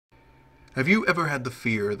Have you ever had the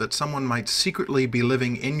fear that someone might secretly be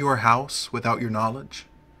living in your house without your knowledge?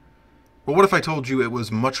 Well, what if I told you it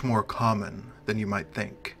was much more common than you might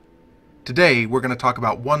think? Today, we're going to talk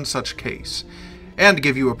about one such case, and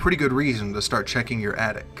give you a pretty good reason to start checking your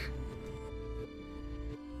attic.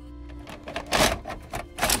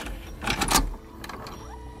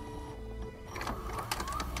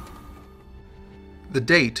 The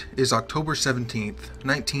date is October 17th,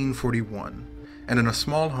 1941. And in a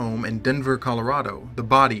small home in Denver, Colorado, the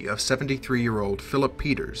body of 73-year-old Philip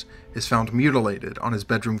Peters is found mutilated on his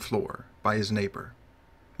bedroom floor by his neighbor.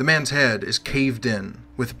 The man's head is caved in,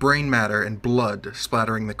 with brain matter and blood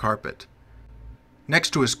splattering the carpet. Next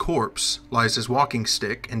to his corpse lies his walking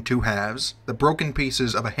stick in two halves, the broken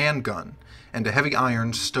pieces of a handgun, and a heavy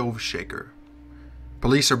iron stove shaker.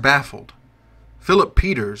 Police are baffled. Philip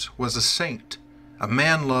Peters was a saint, a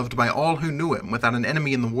man loved by all who knew him without an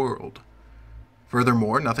enemy in the world.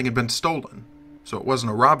 Furthermore, nothing had been stolen, so it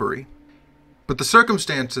wasn't a robbery. But the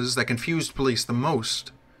circumstances that confused police the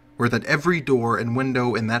most were that every door and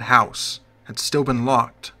window in that house had still been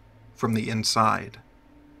locked from the inside.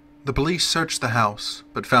 The police searched the house,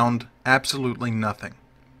 but found absolutely nothing.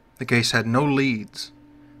 The case had no leads,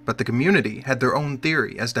 but the community had their own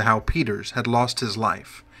theory as to how Peters had lost his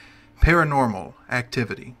life: paranormal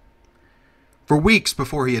activity. For weeks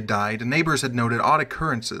before he had died, neighbors had noted odd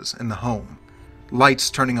occurrences in the home. Lights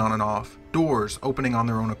turning on and off, doors opening on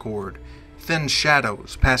their own accord, thin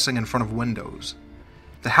shadows passing in front of windows.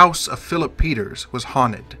 The house of Philip Peters was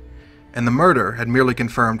haunted, and the murder had merely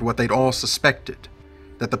confirmed what they'd all suspected,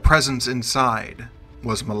 that the presence inside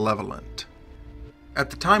was malevolent. At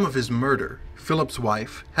the time of his murder, Philip's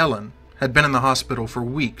wife, Helen, had been in the hospital for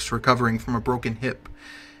weeks recovering from a broken hip,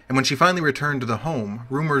 and when she finally returned to the home,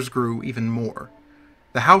 rumors grew even more.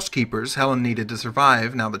 The housekeepers Helen needed to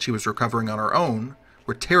survive now that she was recovering on her own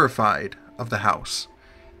were terrified of the house.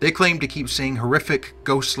 They claimed to keep seeing horrific,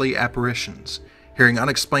 ghostly apparitions, hearing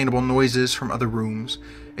unexplainable noises from other rooms,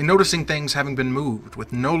 and noticing things having been moved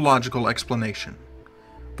with no logical explanation.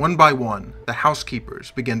 One by one, the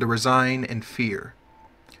housekeepers began to resign in fear.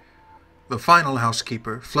 The final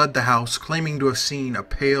housekeeper fled the house, claiming to have seen a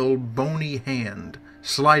pale, bony hand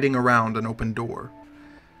sliding around an open door.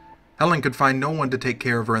 Helen could find no one to take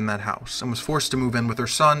care of her in that house, and was forced to move in with her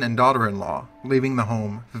son and daughter-in-law, leaving the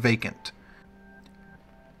home vacant.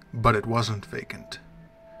 But it wasn't vacant.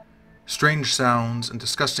 Strange sounds and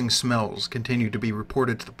disgusting smells continued to be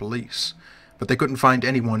reported to the police, but they couldn't find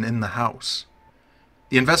anyone in the house.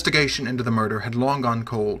 The investigation into the murder had long gone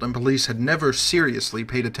cold, and police had never seriously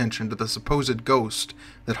paid attention to the supposed ghost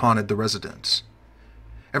that haunted the residence.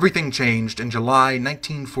 Everything changed in July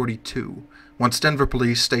 1942, once Denver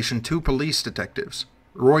police stationed two police detectives,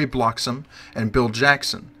 Roy Bloxham and Bill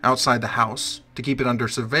Jackson, outside the house to keep it under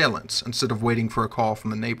surveillance instead of waiting for a call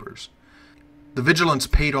from the neighbors. The vigilance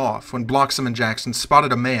paid off when Bloxham and Jackson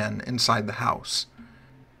spotted a man inside the house.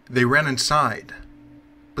 They ran inside,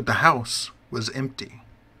 but the house was empty,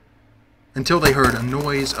 until they heard a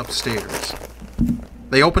noise upstairs.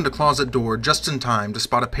 They opened a closet door just in time to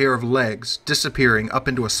spot a pair of legs disappearing up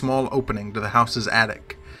into a small opening to the house's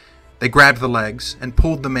attic. They grabbed the legs and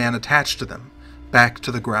pulled the man attached to them back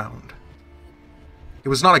to the ground. It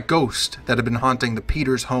was not a ghost that had been haunting the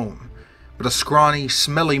Peters home, but a scrawny,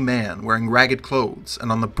 smelly man wearing ragged clothes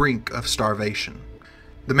and on the brink of starvation.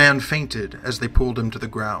 The man fainted as they pulled him to the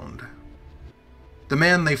ground. The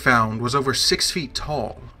man they found was over 6 feet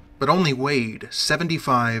tall, but only weighed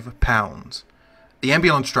 75 pounds. The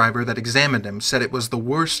ambulance driver that examined him said it was the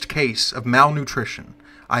worst case of malnutrition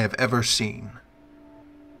I have ever seen.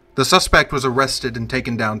 The suspect was arrested and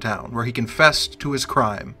taken downtown, where he confessed to his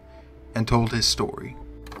crime and told his story.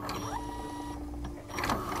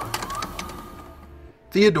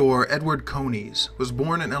 Theodore Edward Coneys was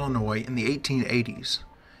born in Illinois in the 1880s.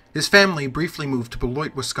 His family briefly moved to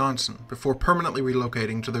Beloit, Wisconsin, before permanently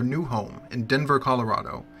relocating to their new home in Denver,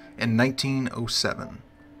 Colorado in 1907.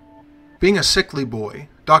 Being a sickly boy,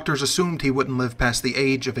 doctors assumed he wouldn't live past the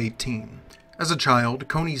age of 18. As a child,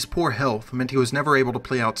 Coney's poor health meant he was never able to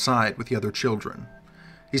play outside with the other children.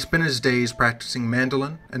 He spent his days practicing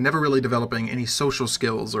mandolin and never really developing any social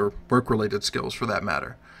skills or work-related skills for that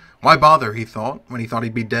matter. Why bother, he thought, when he thought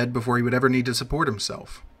he'd be dead before he would ever need to support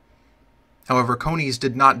himself. However, Coneys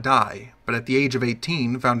did not die, but at the age of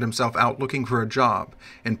 18 found himself out looking for a job,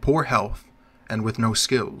 in poor health and with no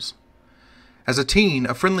skills. As a teen,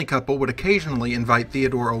 a friendly couple would occasionally invite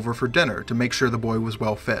Theodore over for dinner to make sure the boy was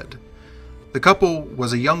well fed. The couple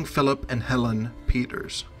was a young Philip and Helen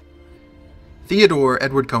Peters. Theodore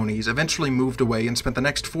Edward Coneys eventually moved away and spent the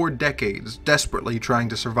next 4 decades desperately trying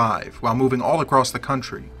to survive, while moving all across the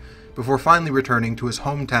country, before finally returning to his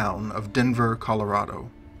hometown of Denver, Colorado.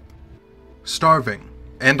 Starving,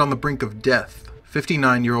 and on the brink of death,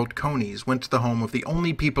 59-year-old Conies went to the home of the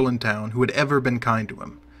only people in town who had ever been kind to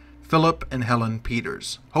him, Philip and Helen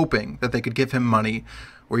Peters, hoping that they could give him money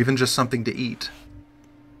or even just something to eat.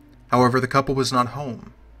 However, the couple was not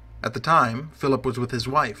home. At the time, Philip was with his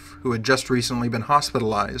wife, who had just recently been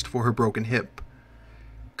hospitalized for her broken hip.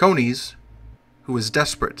 Conies, who was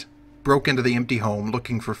desperate, broke into the empty home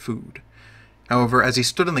looking for food. However, as he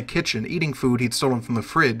stood in the kitchen eating food he'd stolen from the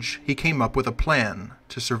fridge, he came up with a plan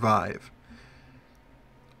to survive.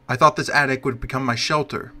 "I thought this attic would become my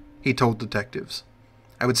shelter," he told detectives.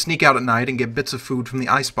 "I would sneak out at night and get bits of food from the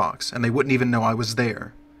icebox, and they wouldn't even know I was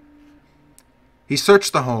there." He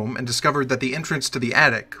searched the home and discovered that the entrance to the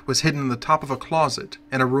attic was hidden in the top of a closet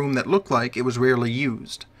in a room that looked like it was rarely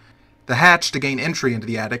used. The hatch to gain entry into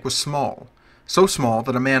the attic was small, so small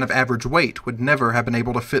that a man of average weight would never have been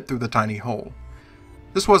able to fit through the tiny hole.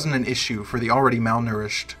 This wasn't an issue for the already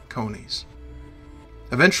malnourished Conies.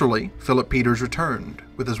 Eventually, Philip Peters returned,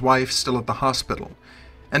 with his wife still at the hospital,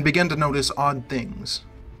 and began to notice odd things.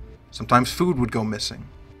 Sometimes food would go missing.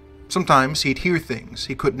 Sometimes he'd hear things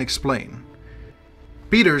he couldn't explain.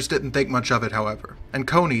 Peters didn't think much of it, however, and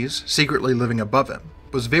Conies, secretly living above him,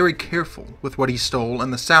 was very careful with what he stole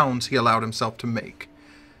and the sounds he allowed himself to make.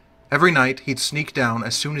 Every night he'd sneak down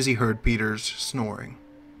as soon as he heard Peters snoring.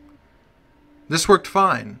 This worked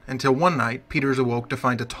fine, until one night Peters awoke to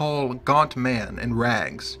find a tall, gaunt man in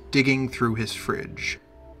rags digging through his fridge.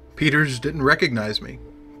 "Peters didn't recognize me,"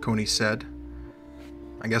 Conies said.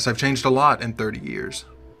 "I guess I've changed a lot in 30 years.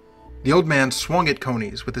 The old man swung at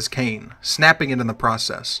Conies with his cane, snapping it in the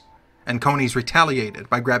process, and Conies retaliated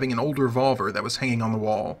by grabbing an old revolver that was hanging on the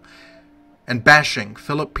wall and bashing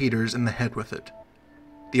Philip Peters in the head with it.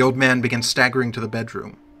 The old man began staggering to the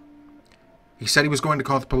bedroom. "He said he was going to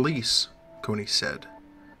call the police," Conies said,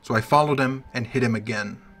 "so I followed him and hit him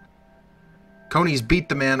again." Conies beat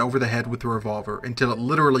the man over the head with the revolver until it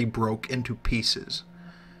literally broke into pieces.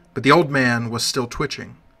 But the old man was still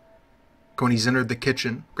twitching. Conies entered the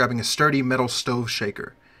kitchen, grabbing a sturdy metal stove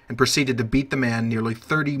shaker, and proceeded to beat the man nearly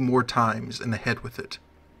 30 more times in the head with it.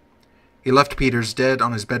 He left Peters dead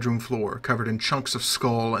on his bedroom floor, covered in chunks of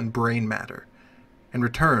skull and brain matter, and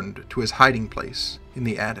returned to his hiding place in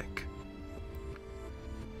the attic.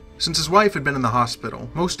 Since his wife had been in the hospital,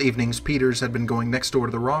 most evenings Peters had been going next door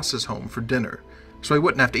to the Ross's home for dinner, so he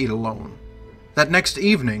wouldn't have to eat alone. That next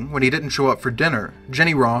evening, when he didn't show up for dinner,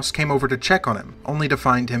 Jenny Ross came over to check on him, only to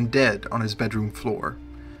find him dead on his bedroom floor.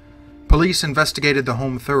 Police investigated the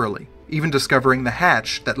home thoroughly, even discovering the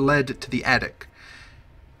hatch that led to the attic.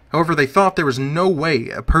 However, they thought there was no way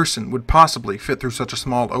a person would possibly fit through such a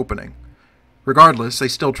small opening. Regardless, they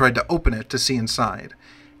still tried to open it to see inside.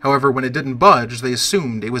 However, when it didn't budge, they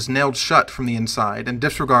assumed it was nailed shut from the inside and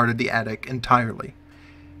disregarded the attic entirely.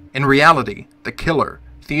 In reality, the killer,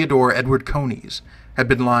 Theodore Edward Conies, had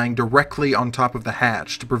been lying directly on top of the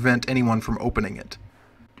hatch to prevent anyone from opening it.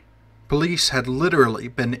 Police had literally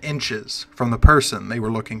been inches from the person they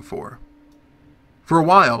were looking for. For a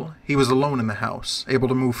while, he was alone in the house, able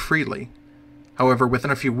to move freely. However,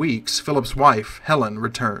 within a few weeks, Philip's wife, Helen,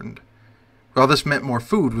 returned. While this meant more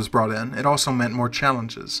food was brought in, it also meant more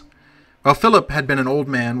challenges. While Philip had been an old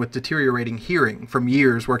man with deteriorating hearing from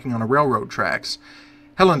years working on railroad tracks,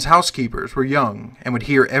 Helen's housekeepers were young and would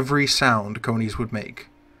hear every sound Conies would make.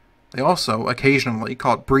 They also occasionally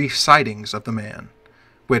caught brief sightings of the man,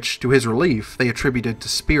 which, to his relief, they attributed to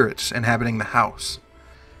spirits inhabiting the house.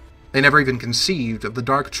 They never even conceived of the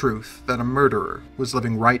dark truth that a murderer was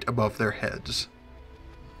living right above their heads.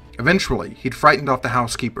 Eventually, he'd frightened off the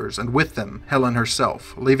housekeepers, and with them, Helen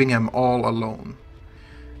herself, leaving him all alone.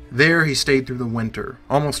 There he stayed through the winter,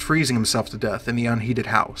 almost freezing himself to death in the unheated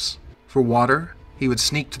house. For water, he would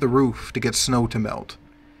sneak to the roof to get snow to melt.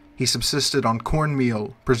 He subsisted on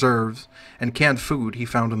cornmeal, preserves, and canned food he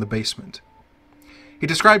found in the basement. He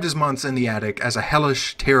described his months in the attic as a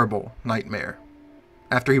hellish, terrible nightmare.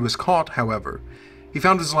 After he was caught, however, he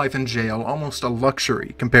found his life in jail almost a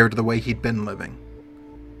luxury compared to the way he'd been living.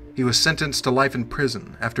 He was sentenced to life in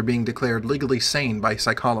prison after being declared legally sane by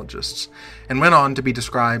psychologists, and went on to be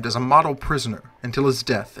described as a model prisoner until his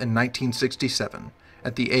death in 1967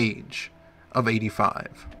 at the age of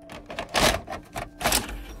 85.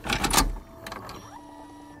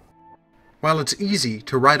 While it's easy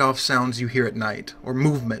to write off sounds you hear at night, or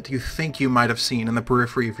movement you think you might have seen in the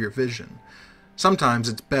periphery of your vision, sometimes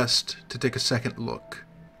it's best to take a second look.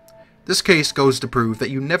 This case goes to prove that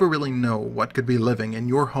you never really know what could be living in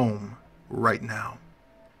your home right now.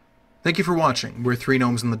 Thank you for watching. We're Three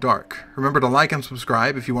Gnomes in the Dark. Remember to like and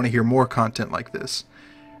subscribe if you want to hear more content like this.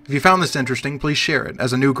 If you found this interesting, please share it.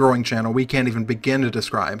 As a new growing channel, we can't even begin to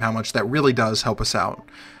describe how much that really does help us out.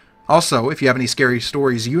 Also, if you have any scary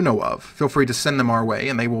stories you know of, feel free to send them our way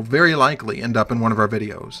and they will very likely end up in one of our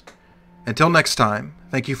videos. Until next time,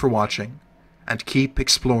 thank you for watching, and keep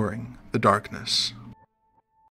exploring the darkness.